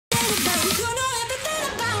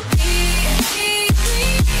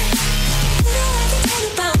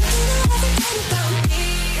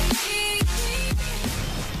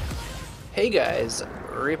Hey guys,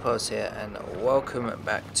 REPULSE here and welcome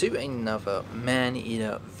back to another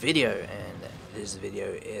Maneater video, and this video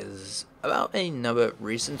is about another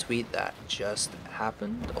recent tweet that just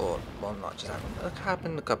happened, or well, not just happened, it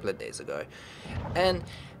happened a couple of days ago, and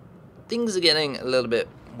things are getting a little bit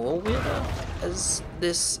more weirder as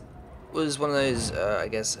this was one of those I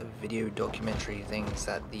guess video documentary things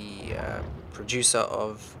that the producer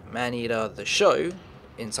of Maneater the show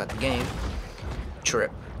inside the game,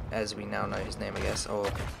 Trip, as we now know his name, I guess,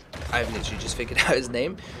 or I've literally just figured out his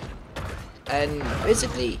name, and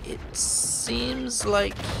basically it seems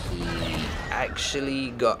like he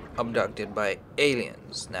actually got abducted by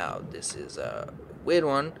aliens. Now this is a weird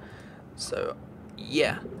one, so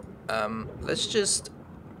yeah,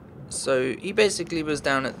 so he basically was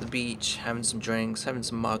down at the beach having some drinks, having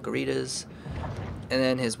some margaritas, and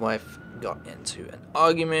then his wife got into an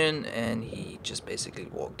argument and he just basically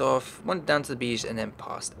walked off, went down to the beach and then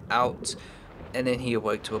passed out, and then he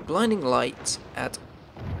awoke to a blinding light at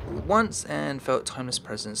once and felt timeless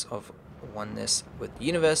presence of oneness with the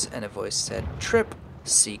universe, and a voice said, "Trip,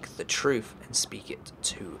 seek the truth and speak it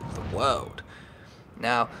to the world."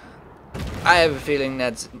 Now I have a feeling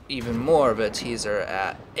that's even more of a teaser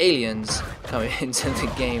at aliens coming into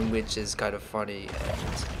the game, which is kind of funny,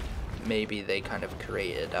 and maybe they kind of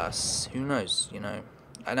created us. Who knows? You know,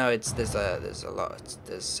 I know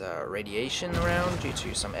there's radiation around due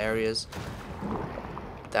to some areas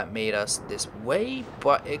that made us this way,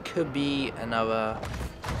 but it could be another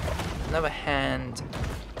hand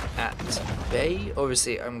at bay.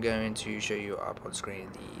 Obviously, I'm going to show you up on screen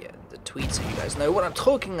the tweet so you guys know what I'm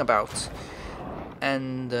talking about.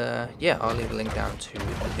 And yeah, I'll leave a link down to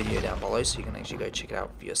the video down below so you can actually go check it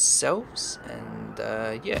out for yourselves. And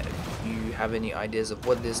yeah, if you have any ideas of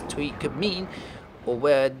what this tweet could mean, or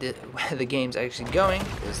where the game's actually going,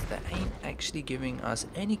 because they ain't actually giving us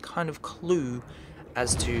any kind of clue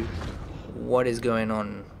as to what is going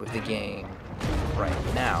on with the game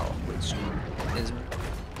right now, which is,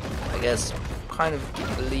 I guess, kind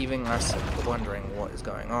of leaving us wondering what is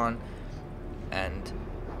going on. And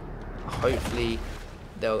hopefully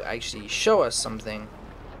they'll actually show us something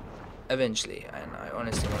eventually, and I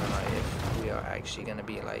honestly want to know if we are actually going to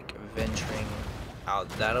be like venturing out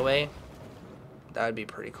that way. That would be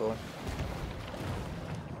pretty cool.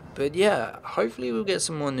 But yeah, hopefully we'll get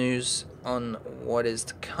some more news on what is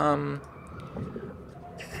to come,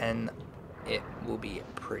 and it will be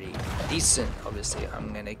pretty decent. Obviously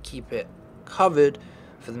I'm going to keep it covered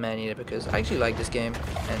for the Maneater because I actually like this game,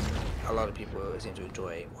 and a lot of people seem to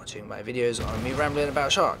enjoy watching my videos on me rambling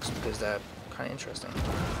about sharks because they're kind of interesting.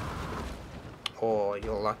 Or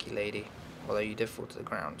you're lucky lady, although you did fall to the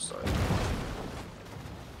ground, so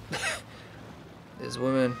this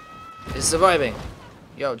woman is surviving.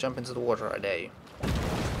 Yo, jump into the water, I dare you.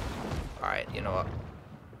 Alright, you know what,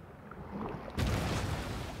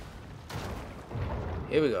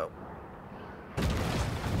 here we go.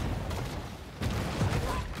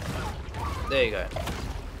 There you go.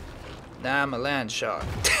 Nah, I'm a land shark.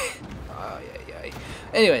 Oh, yeah.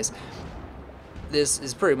 Anyways, this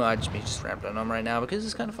is pretty much me just rambling on right now because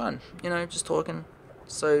it's kind of fun, you know, just talking.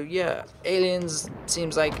 So yeah, aliens,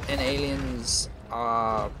 seems like aliens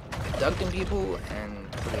are abducting people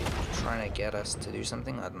and probably trying to get us to do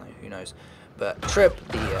something. I don't know, who knows. But Trip,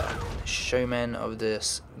 the showman of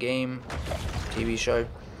this game, TV show,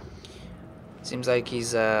 seems like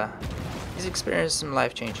he's experienced some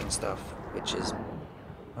life-changing stuff, which is,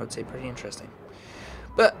 I would say, pretty interesting.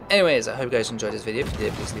 But anyways, I hope you guys enjoyed this video. If you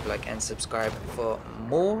did, please leave a like and subscribe for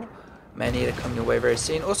more Maneater coming your way very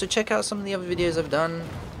soon. Also check out some of the other videos I've done.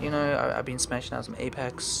 You know, I've been smashing out some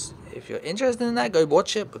Apex. If you're interested in that, go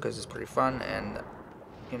watch it because it's pretty fun, and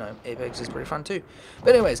you know, Apex is pretty fun too.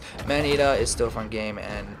 But anyways, Maneater is still a fun game,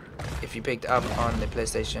 and if you picked up on the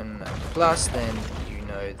PlayStation Plus, then you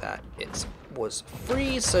know that it was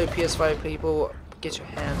free. So PS5 people, get your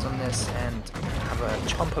hands on this and have a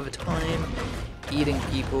chomp of a time eating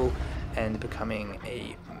people and becoming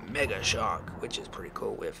a mega shark, which is pretty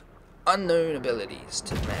cool, with unknown abilities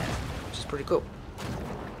to man, which is pretty cool.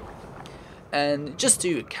 And just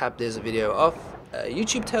to cap this video off,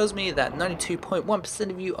 YouTube tells me that 92.1%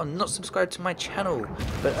 of you are not subscribed to my channel,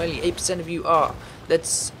 but only 8% of you are.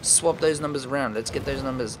 Let's swap those numbers around. Let's get those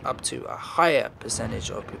numbers up to a higher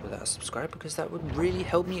percentage of people that are subscribed, because that would really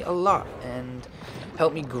help me a lot and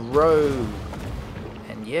help me grow.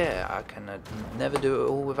 And yeah, I can never do it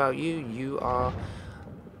all without you. You are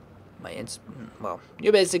well,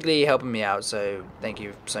 you're basically helping me out, so thank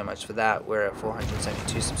you so much for that. We're at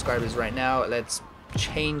 472 subscribers right now. Let's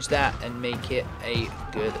change that and make it a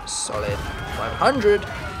good solid 500,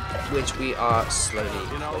 which we are slowly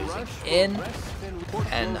closing in,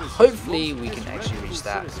 and hopefully we can actually reach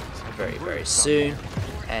that very, very soon.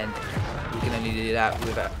 And we can only do that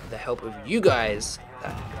with the help of you guys.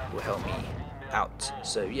 That will help me out.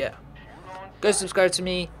 So yeah, go subscribe to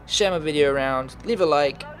me, share my video around, leave a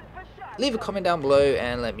like, leave a comment down below,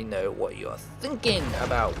 and let me know what you're thinking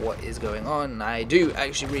about what is going on. I do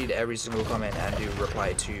actually read every single comment and do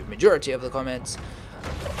reply to majority of the comments.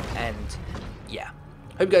 And yeah,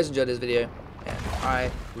 hope you guys enjoyed this video, and I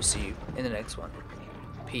will see you in the next one.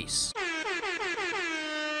 Peace.